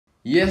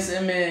Yes,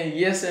 man.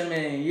 Yes,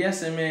 man.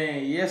 Yes,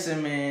 man. Yes,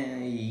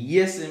 man.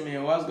 Yes,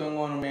 man. What's going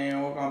on,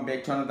 man? Welcome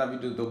back to another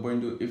video to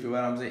point to if you know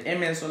what I'm saying. Hey,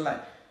 man. So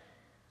like,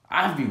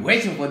 I've been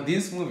waiting for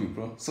this movie,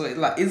 bro. So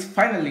it's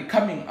finally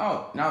coming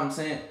out. Now I'm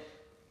saying,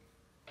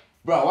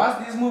 bro,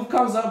 once this movie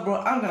comes out, bro,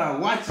 I'm gonna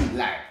watch it.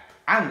 Like,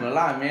 I'm gonna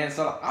lie, man.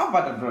 So I'm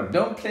about to, bro,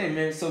 don't play,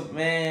 man. So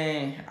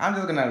man, I'm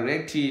just gonna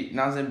react to it.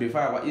 Now I'm saying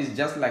before I watch, it's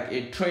just like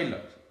a trailer,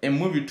 a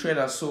movie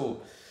trailer.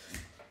 So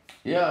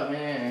yeah,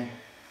 man.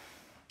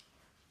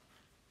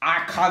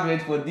 I can't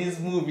wait for these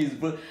movies,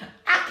 bro.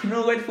 I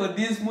cannot wait for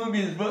these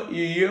movies, bro.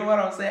 You hear what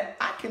I'm saying?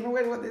 I cannot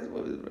wait for these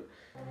movies, bro.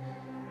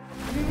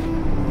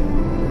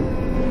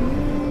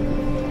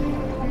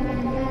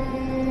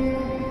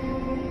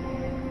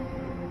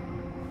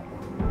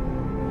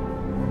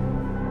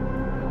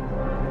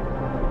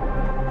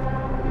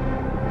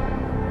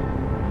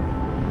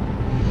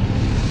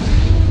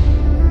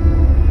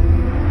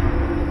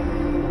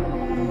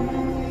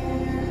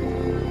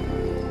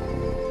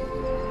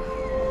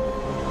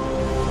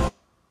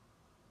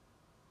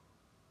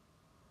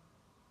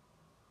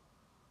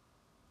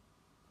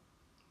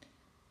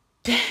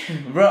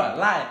 Damn, bro,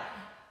 like,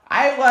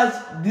 I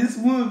watched this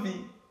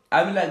movie.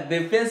 I mean, like,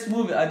 the first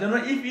movie. I don't know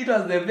if it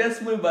was the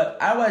first movie, but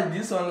I watched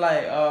this one,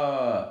 like,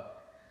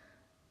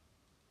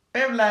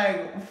 maybe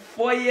like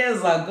 4 years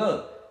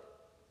ago.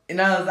 You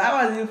know,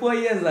 I was in 4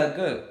 years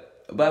ago.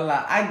 But,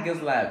 like, I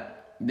guess, like,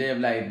 they have,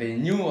 like, the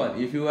new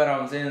one, if you know what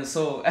I'm saying.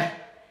 So,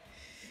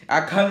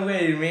 I can't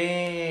wait,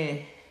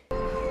 man.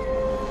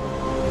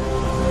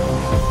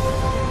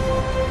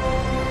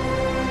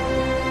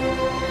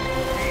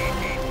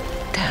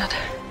 Dad,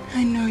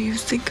 I know you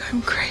think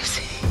I'm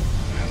crazy.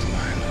 Never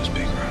mind those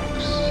big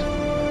rocks.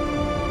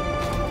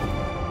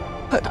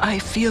 But I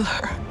feel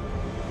her.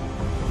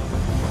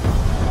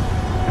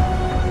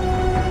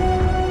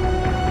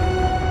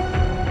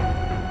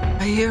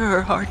 I hear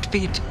her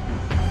heartbeat.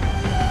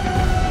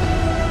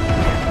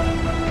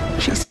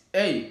 She's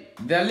Hey,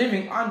 they're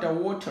living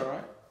underwater,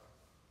 right?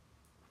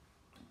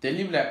 They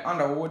live like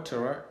underwater,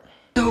 right?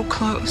 so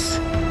close.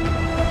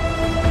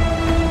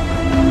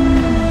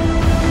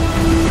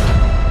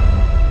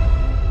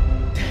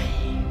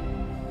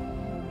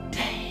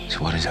 So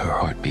what does her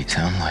heartbeat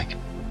sound like?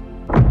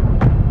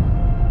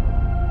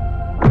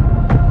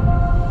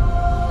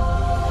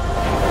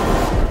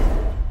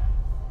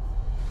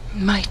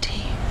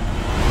 Mighty.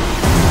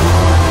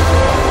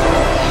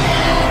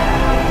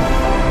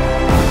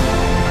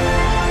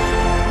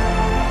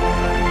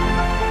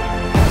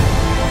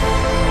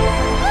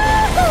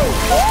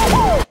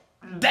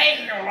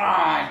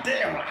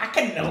 Damn, I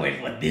cannot wait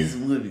for this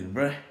movie,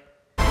 bro.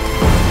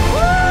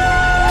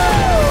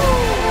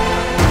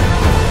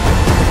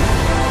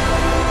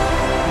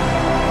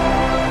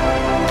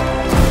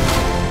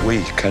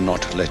 We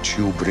cannot let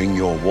you bring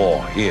your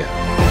war here.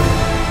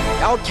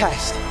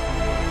 Outcast.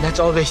 That's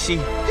all they see.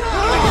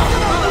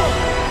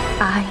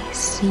 I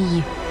see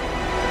you.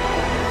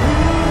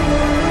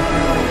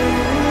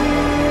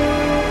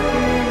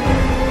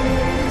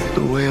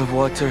 The way of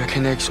water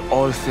connects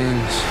all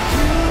things.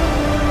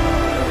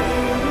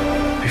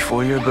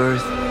 Before your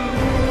birth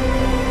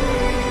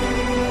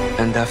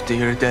and after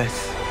your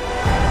death.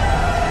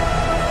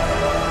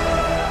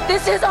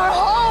 This is our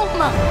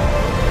home!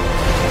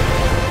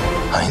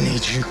 I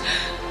need you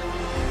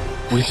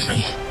with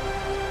me.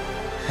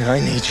 And I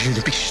need you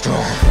to be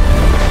strong.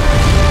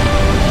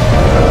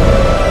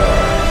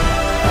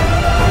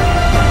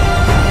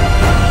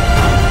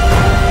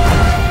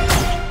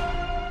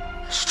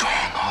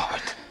 Strong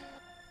heart.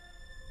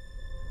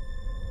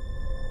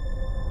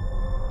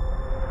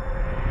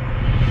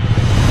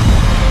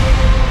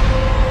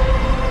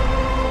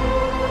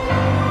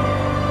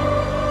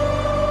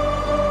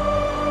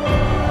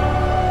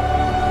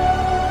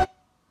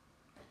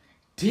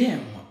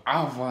 Damn,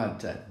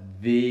 Avatar,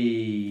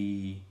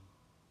 the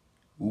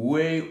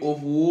way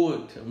of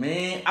water,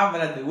 man.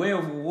 Avatar, the way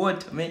of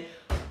water, man.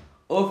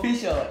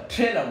 Official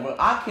trailer, bro.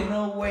 I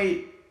cannot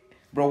wait.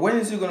 Bro, when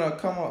is it gonna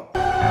come out?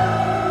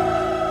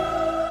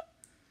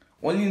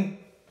 Only in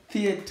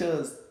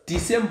theaters,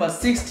 December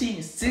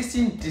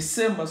 16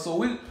 December.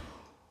 So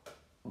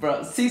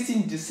bro,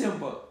 16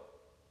 December.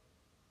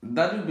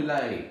 That will be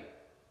like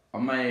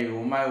my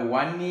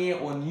 1 year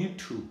on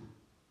YouTube.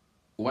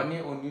 1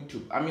 year on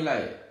YouTube. I mean,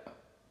 like,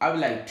 I'll be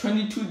like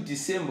 22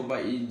 December,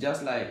 but it's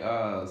just like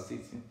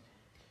 16.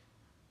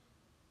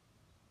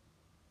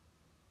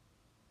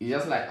 It's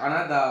just like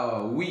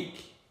another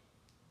week.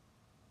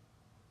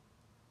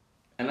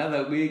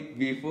 Another week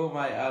before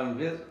my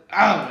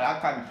I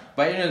can't.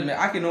 But anyways, man,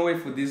 I cannot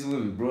wait for this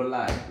movie, bro.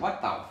 Like,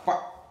 what the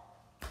fuck,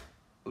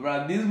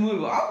 bro? This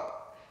movie,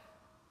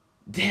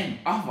 damn,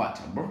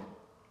 Avatar, bro.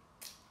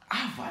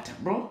 Avatar,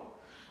 bro.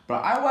 Bro,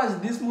 I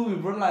watched this movie,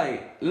 bro,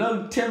 like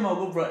long time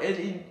ago, bro.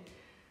 And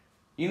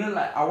you know,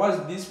 like, I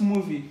watched this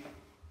movie,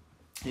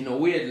 you know,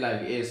 we had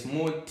like a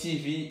small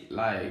TV,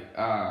 like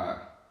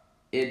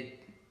it.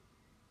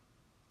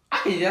 I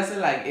can just say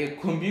like a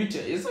computer.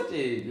 It's not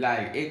a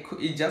like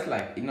it's just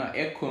like, you know,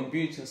 a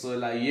computer. So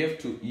like you have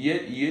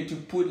to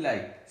put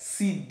like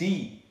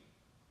CD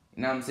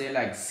You know what I'm saying?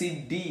 Like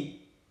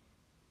CD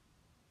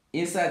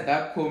inside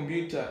that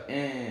computer,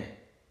 and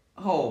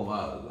oh my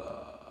god.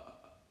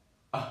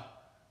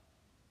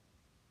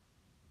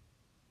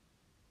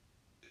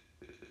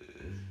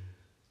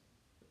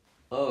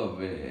 Oh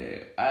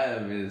man, I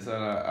have been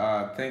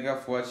so thank you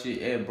for watching.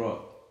 Hey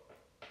bro,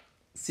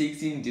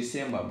 16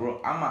 December,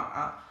 bro.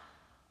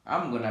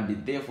 I'm gonna be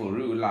there for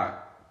real, like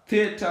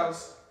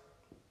theaters.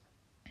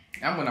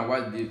 I'm gonna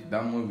watch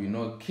that movie,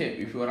 no cap.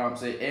 If you know what I'm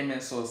saying.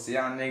 Amen. So see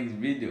you next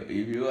video. If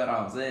you know what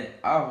I'm saying.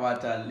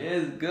 Avatar,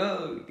 let's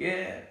go,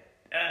 yeah.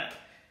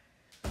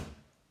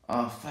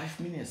 5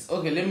 minutes.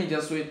 Okay, let me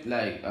just wait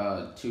like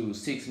to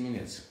 6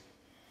 minutes.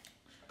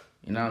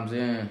 You know what I'm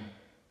saying?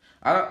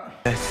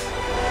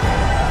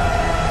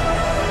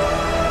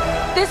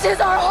 This is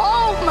our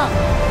home!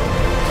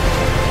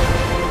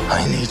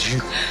 I need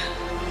you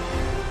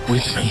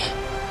with me.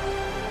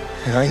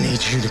 And I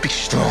need you to be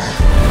strong.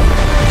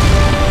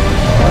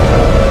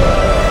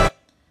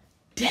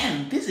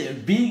 Damn, this is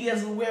big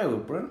as well,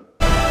 bro.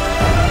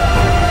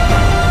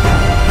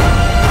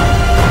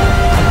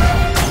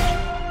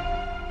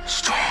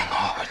 Strong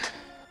heart.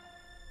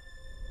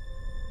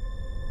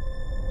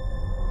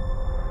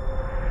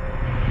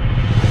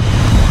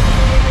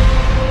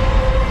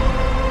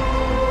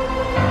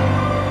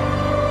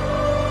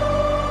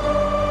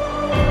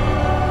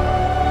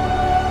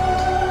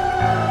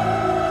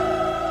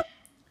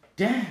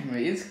 Damn,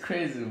 it's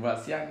crazy,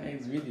 but see you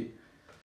next video.